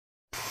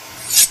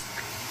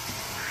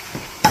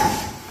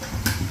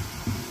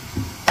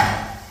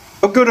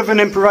good of an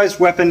improvised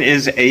weapon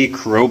is a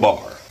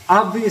crowbar?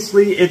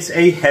 Obviously, it's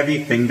a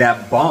heavy thing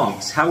that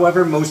bonks.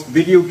 However, most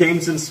video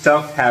games and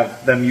stuff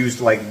have them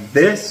used like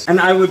this, and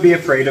I would be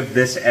afraid of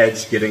this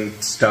edge getting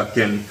stuck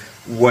in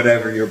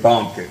whatever you're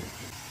bonking.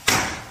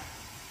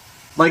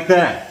 Like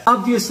that.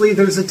 Obviously,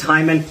 there's a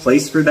time and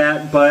place for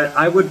that, but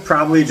I would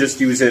probably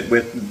just use it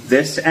with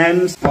this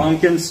end,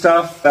 bonking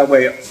stuff. That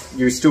way,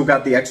 you still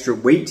got the extra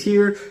weight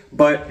here,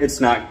 but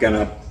it's not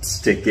gonna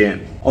stick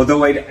in.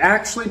 Although I'd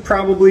actually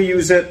probably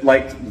use it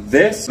like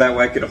this. That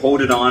way I could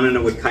hold it on and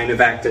it would kind of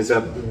act as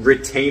a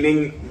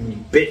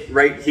retaining bit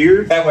right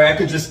here. That way I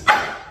could just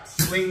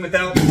swing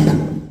without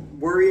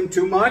worrying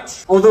too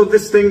much. Although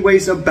this thing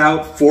weighs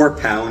about 4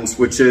 pounds,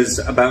 which is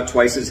about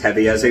twice as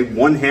heavy as a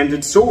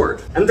one-handed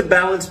sword. And the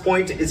balance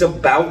point is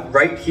about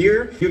right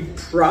here. You'd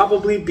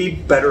probably be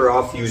better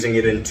off using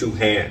it in 2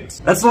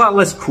 hands. That's a lot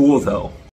less cool though.